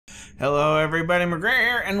Hello everybody,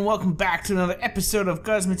 MacGhriogair, and welcome back to another episode of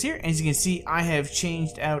Cosmoteer. As you can see, I have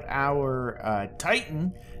changed out our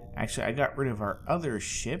Titan. Actually, I got rid of our other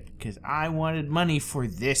ship because I wanted money for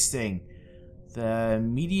this thing. The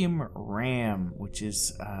medium RAM, which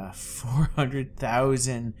is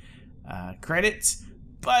 400,000 credits.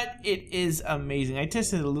 But it is amazing. I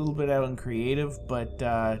tested it a little bit out in creative, but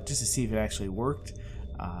just to see if it actually worked.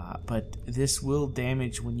 But this will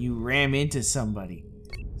damage when you ram into somebody.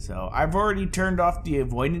 So I've already turned off the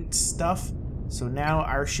avoidance stuff, so now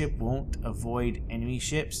our ship won't avoid enemy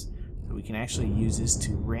ships. So we can actually use this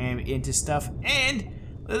to ram into stuff, and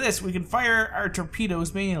look at this, we can fire our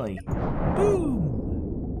torpedoes manually.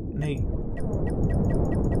 Boom! And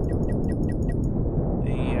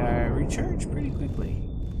they recharge pretty quickly.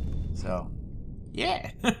 So yeah.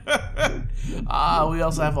 We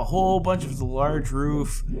also have a whole bunch of the large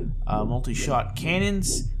roof multi-shot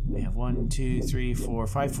cannons. We have 1, 2, 3, 4,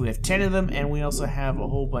 5. We have 10 of them, and we also have a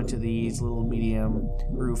whole bunch of these little medium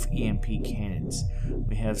roof EMP cannons.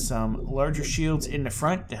 We have some larger shields in the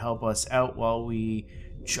front to help us out while we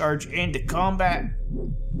charge into combat,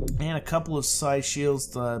 and a couple of side shields.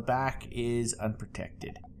 The back is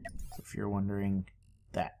unprotected, so if you're wondering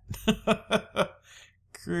that.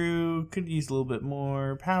 Crew could use a little bit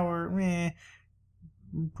more power,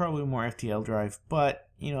 probably more FTL drive, but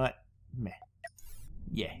you know what, meh.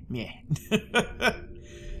 Yeah, meh.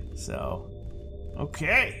 So,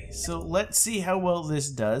 okay, so let's see how well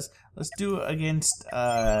this does. Let's do it against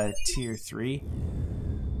tier 3.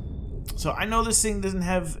 So I know this thing doesn't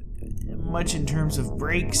have much in terms of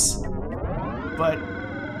brakes, but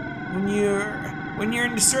when you're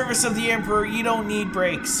in the service of the Emperor, you don't need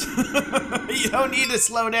brakes. You don't need to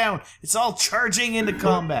slow down. It's all charging into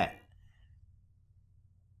combat.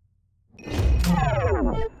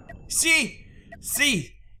 See,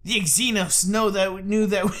 the Xenos knew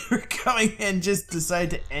that we were coming and just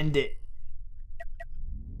decided to end it.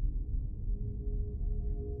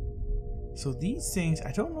 So these things,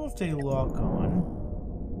 I don't know if they lock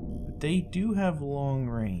on, but they do have long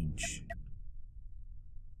range.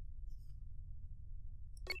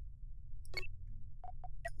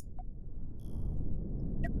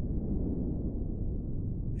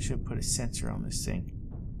 I should put a sensor on this thing.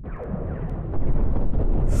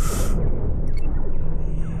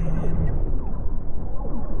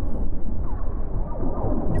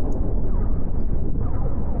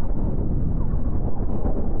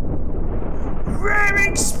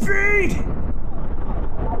 Ramming speed!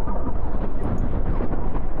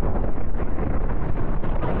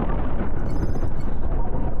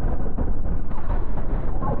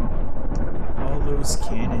 All those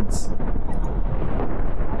cannons.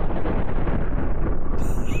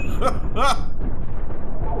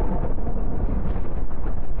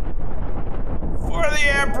 For the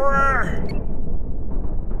Emperor!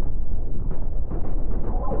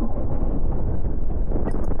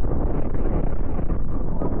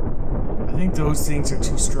 I think those things are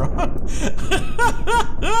too strong.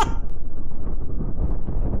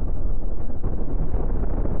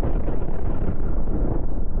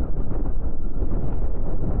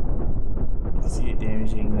 See it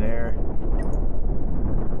damaging there.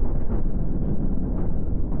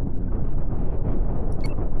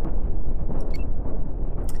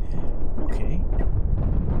 Okay.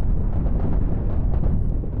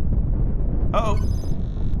 Uh-oh.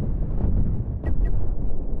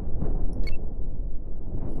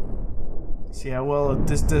 See how well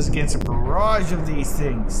this does against a barrage of these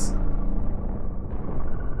things.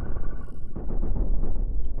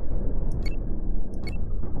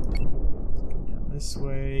 Down this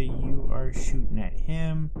way, you are shooting at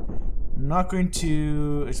him. I'm not going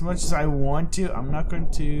to, as much as I want to, I'm not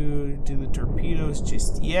going to do the torpedoes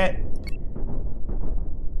just yet.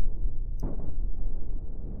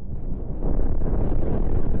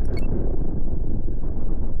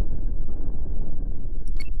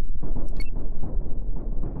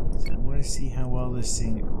 See how well this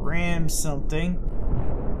thing rams something.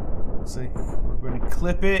 Looks like we're going to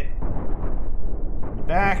clip it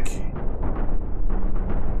back.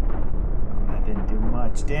 That didn't do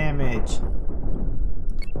much damage.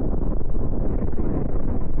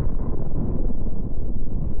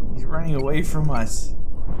 He's running away from us.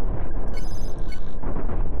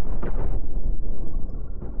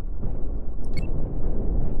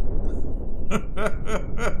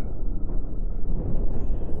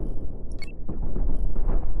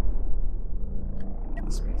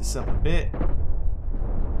 Speed this up a bit.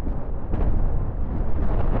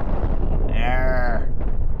 There.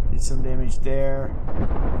 Did some damage there.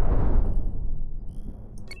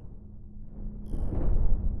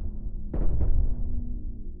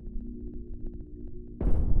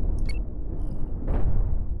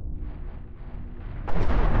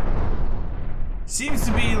 seems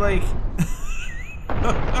to be like...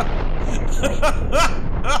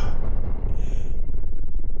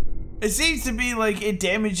 It seems to be like it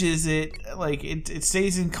damages it, like it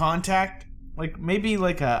stays in contact. Like maybe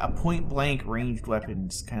like a point blank ranged weapon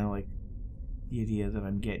is kind of like the idea that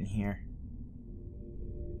I'm getting here.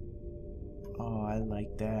 Oh, I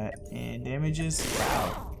like that. And damages,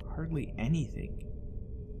 wow, hardly anything.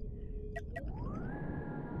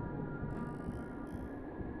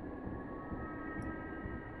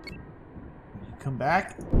 You come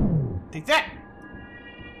back, take that,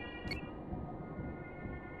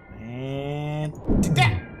 and take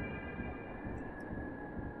that.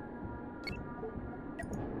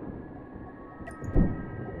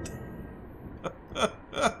 I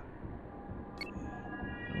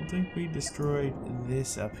don't think we destroyed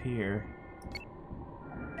this up here.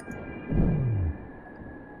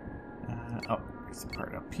 Oh, there's a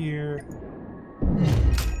part up here.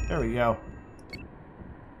 There we go.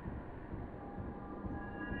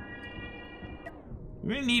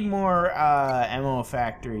 We're gonna need more ammo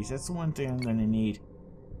factories. That's the one thing I'm gonna need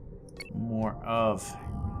more of.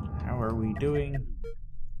 How are we doing? In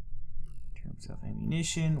terms of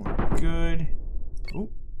ammunition, we're good. Ooh.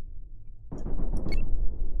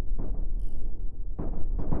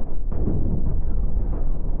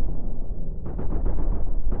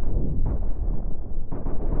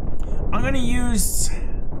 I'm gonna use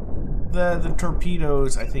the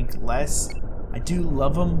torpedoes, I think, less. I do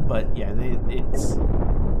love them, but yeah, it's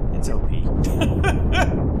OP.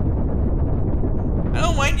 I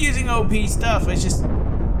don't mind using OP stuff. It's just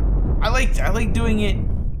I like doing it.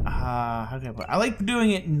 How can I put it? I like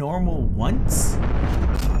doing it normal once,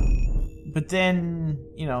 but then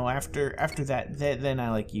you know after that, then I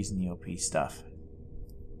like using the OP stuff.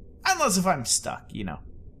 Unless if I'm stuck, you know.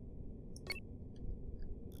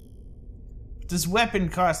 This weapon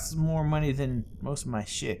costs more money than most of my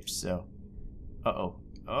ships, so. Uh-oh.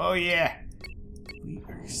 Oh, yeah. We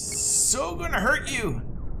are so gonna hurt you.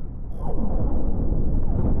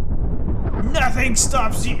 Nothing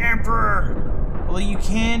stops the Emperor. Well, you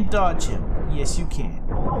can dodge him. Yes, you can.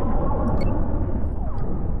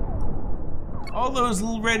 All those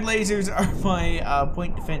little red lasers are my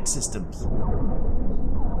point defense systems.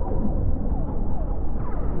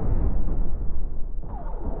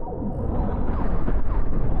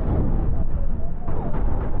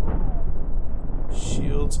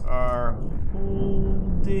 Shields are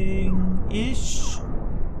holding-ish.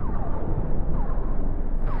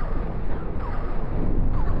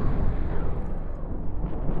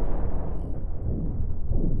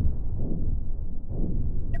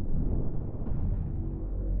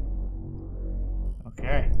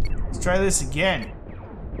 Okay, let's try this again.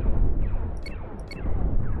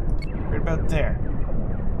 Right about there.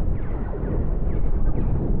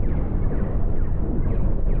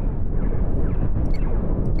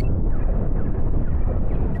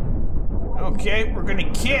 Okay, we're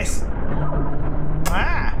gonna kiss.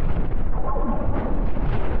 Ah.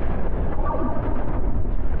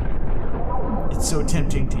 It's so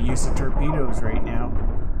tempting to use the torpedoes right now.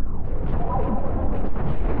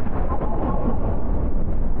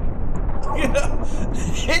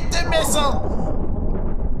 Hit the missile!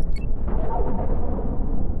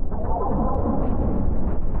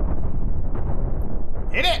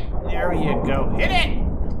 Hit it! There you go. Hit it!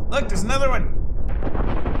 Look, there's another one.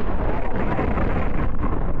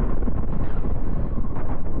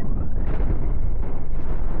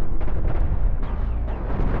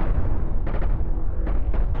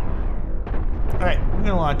 Alright, I'm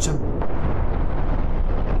gonna launch him.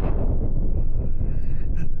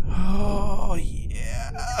 Oh, yeah.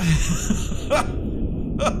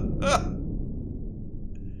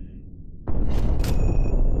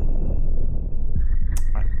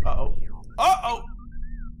 Uh-oh. Uh-oh!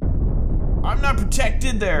 I'm not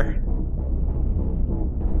protected there.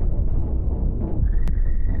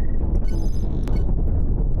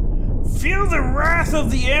 Feel the wrath of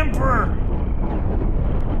the Emperor!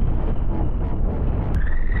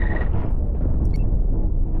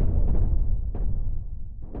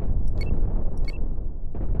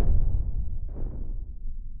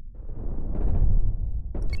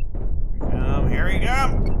 Here we go.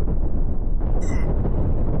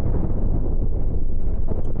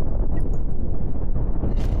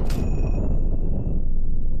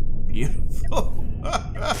 Beautiful.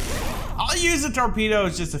 I'll use the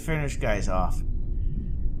torpedoes just to finish guys off.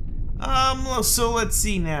 So let's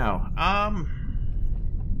see now.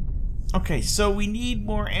 Okay, so we need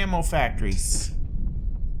more ammo factories.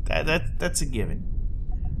 That's a given.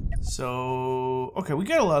 So, okay, we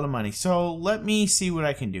got a lot of money. So let me see what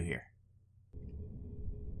I can do here.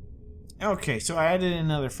 Okay, so I added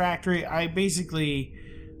another factory. I basically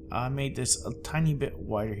made this a tiny bit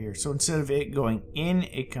wider here. So instead of it going in,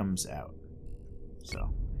 it comes out.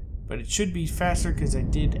 So, but it should be faster because I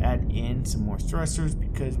did add in some more thrusters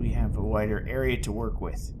because we have a wider area to work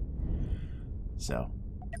with. So,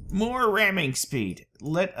 more ramming speed.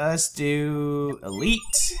 Let us do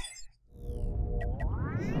Elite.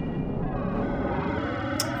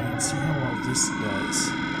 And see how well this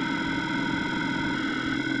does.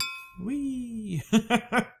 Whee!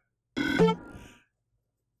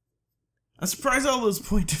 I'm surprised all those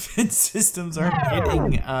point defense systems aren't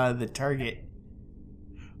hitting the target.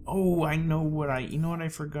 Oh, I know what you know what I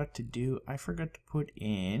forgot to do? I forgot to put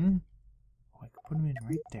in... Oh, I could put them in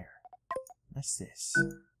right there. That's this.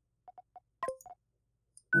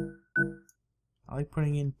 I like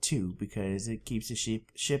putting in 2 because it keeps the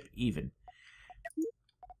ship even.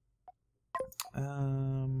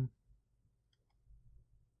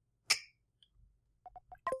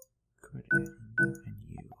 Could add you and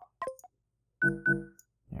you.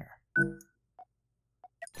 There.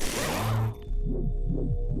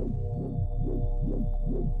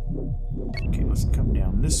 Okay, let's come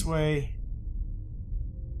down this way.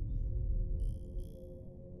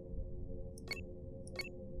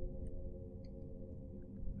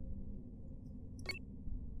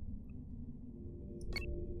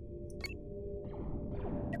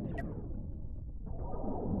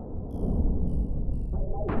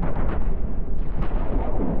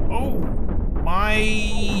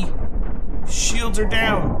 My shields are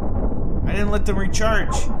down. I didn't let them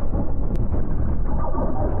recharge.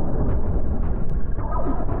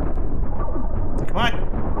 Come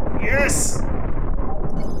on. Yes!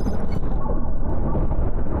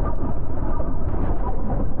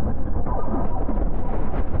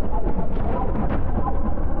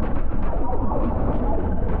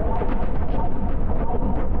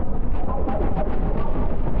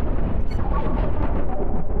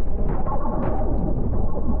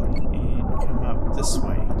 This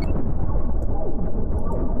way.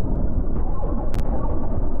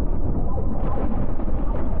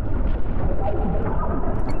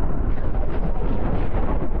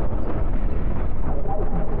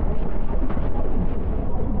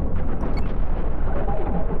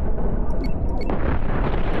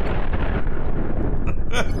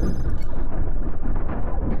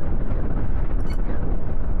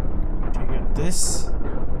 Take out this.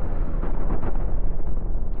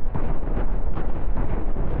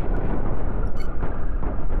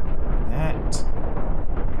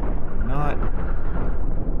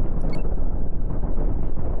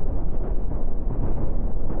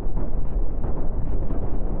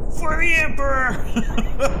 For the Emperor!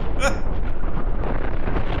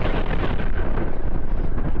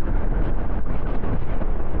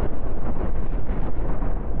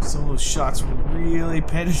 Some of those shots were really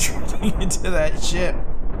penetrating into that ship.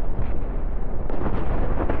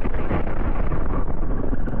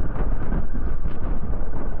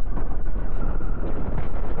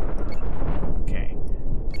 Okay.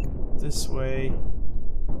 This way.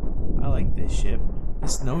 I like this ship.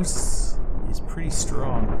 This nose is pretty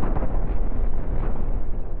strong.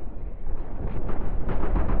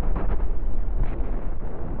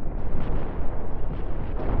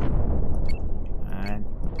 And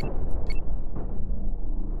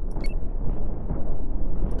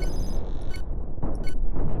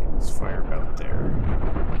let's fire out there.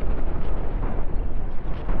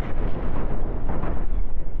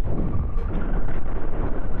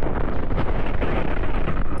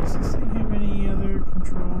 Does this thing have any other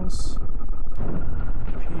controls?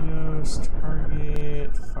 Torpedoes,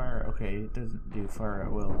 target, fire. Okay, it doesn't do fire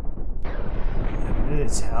at will. Yeah, but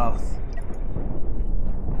it's health.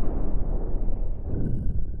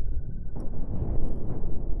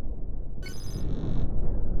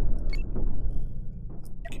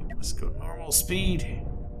 Okay, let's go normal speed.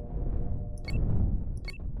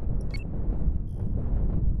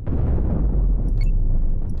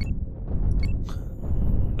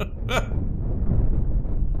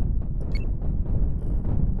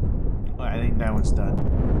 I think that one's done.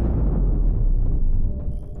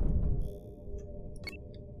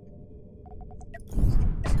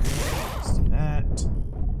 Let's do that.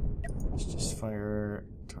 Let's just fire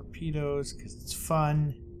torpedoes because it's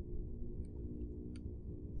fun.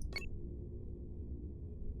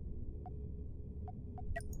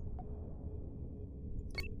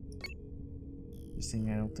 This thing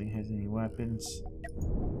I don't think has any weapons.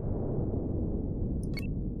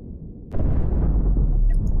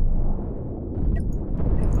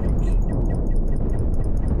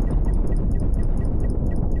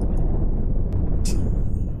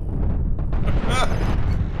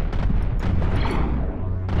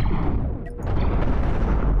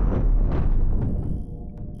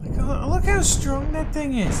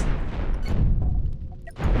 thing is.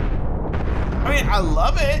 I mean, I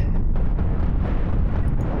love it.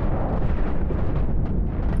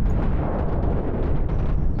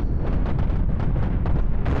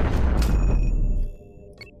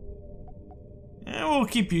 And we'll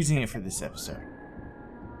keep using it for this episode.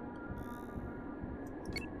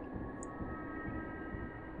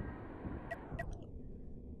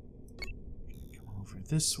 Come over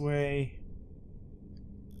this way.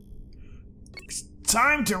 It's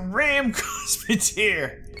time to ram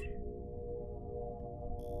Cosmoteer!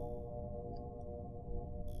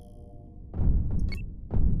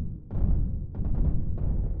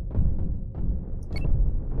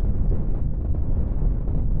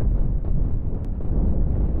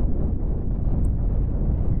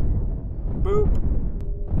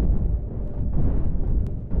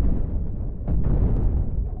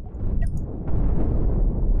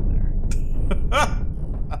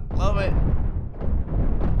 Love it.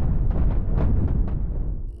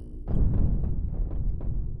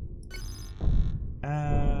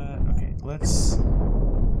 Okay, let's...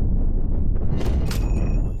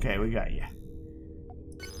 Okay, we got you.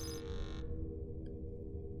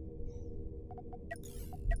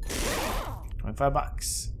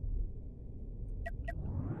 $25.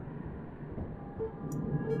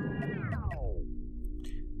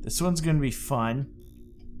 This one's gonna be fun.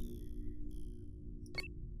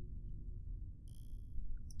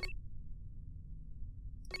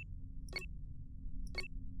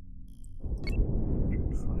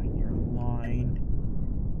 Find your line.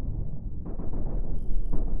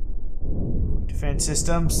 Defense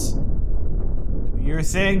systems. Do your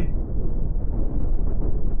thing.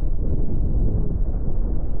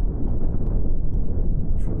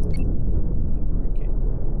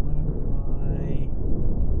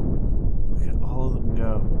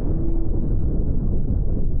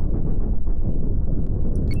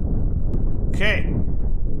 Okay.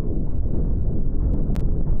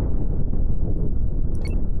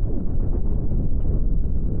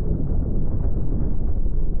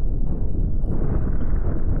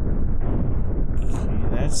 Okay,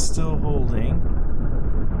 that's still holding.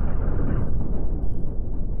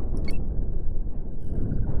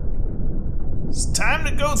 It's time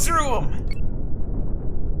to go through them.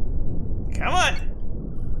 Come on.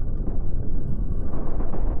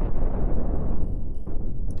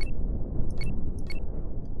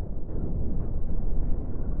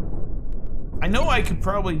 I know I could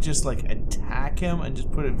probably just like attack him and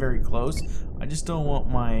just put it very close. I just don't want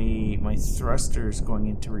my thrusters going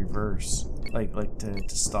into reverse, like to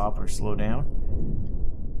stop or slow down.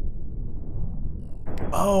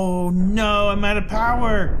 Oh no, I'm out of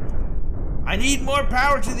power. I need more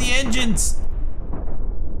power to the engines.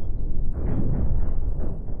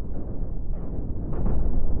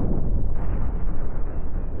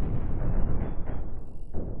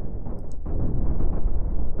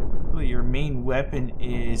 Your main weapon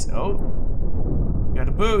is... Oh! Got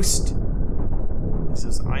a boost! It's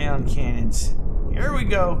those ion cannons. Here we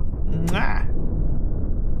go! Mwah!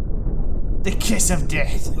 The kiss of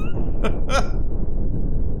death!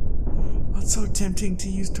 Oh, it's so tempting to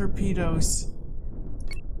use torpedoes.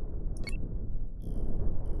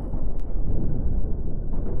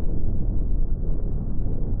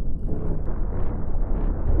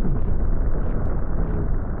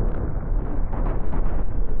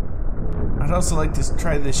 I'd also like to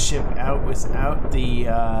try this ship out without the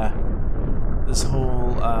this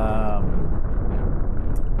whole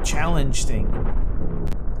challenge thing.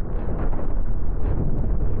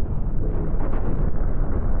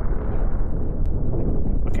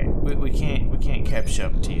 Okay, we can't catch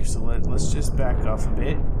up to you, so let's just back off a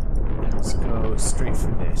bit and let's go straight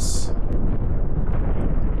for this.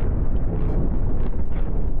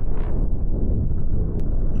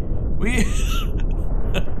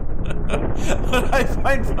 What I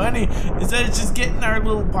find funny is that it's just getting our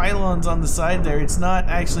little pylons on the side there. It's not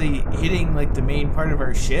actually hitting like the main part of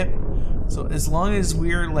our ship. So as long as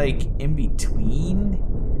we're like in between,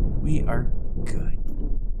 we are good.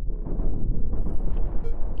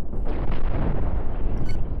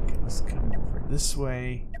 Okay, let's come over this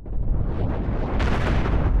way.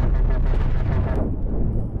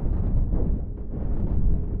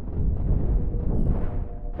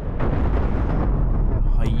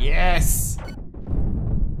 Oh, yes!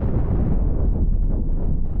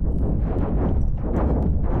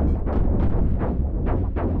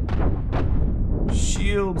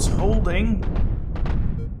 Shields holding.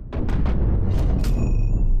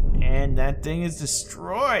 And that thing is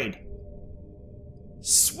destroyed.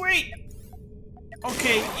 Sweet!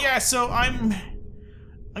 Okay, yeah, so I'm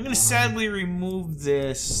gonna sadly remove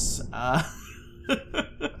this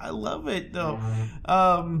I love it though.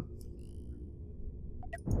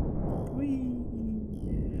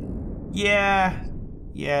 Yeah,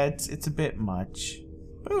 it's a bit much,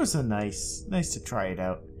 but it was nice to try it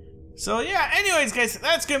out. So yeah, anyways guys,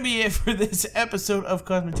 that's gonna be it for this episode of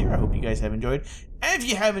Cosmoteer. I hope you guys have enjoyed. And if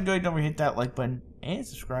you have enjoyed, don't forget to hit that like button and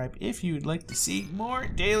subscribe if you'd like to see more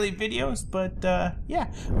daily videos. But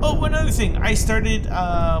yeah. Oh, one other thing, I started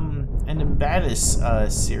an Embaddis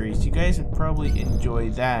series. You guys would probably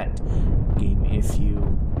enjoy that game if you've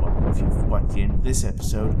watched the end of this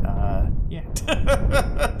episode. Yeah.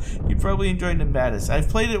 You'd probably enjoy Embaddis. I've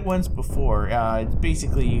played it once before. It's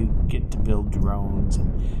basically you get to build drones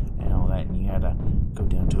and all that, and you gotta go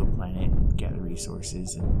down to a planet and gather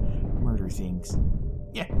resources and murder things.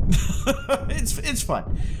 Yeah. it's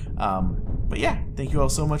fun. But yeah, thank you all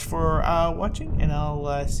so much for watching, and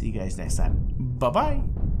I'll see you guys next time. Bye-bye.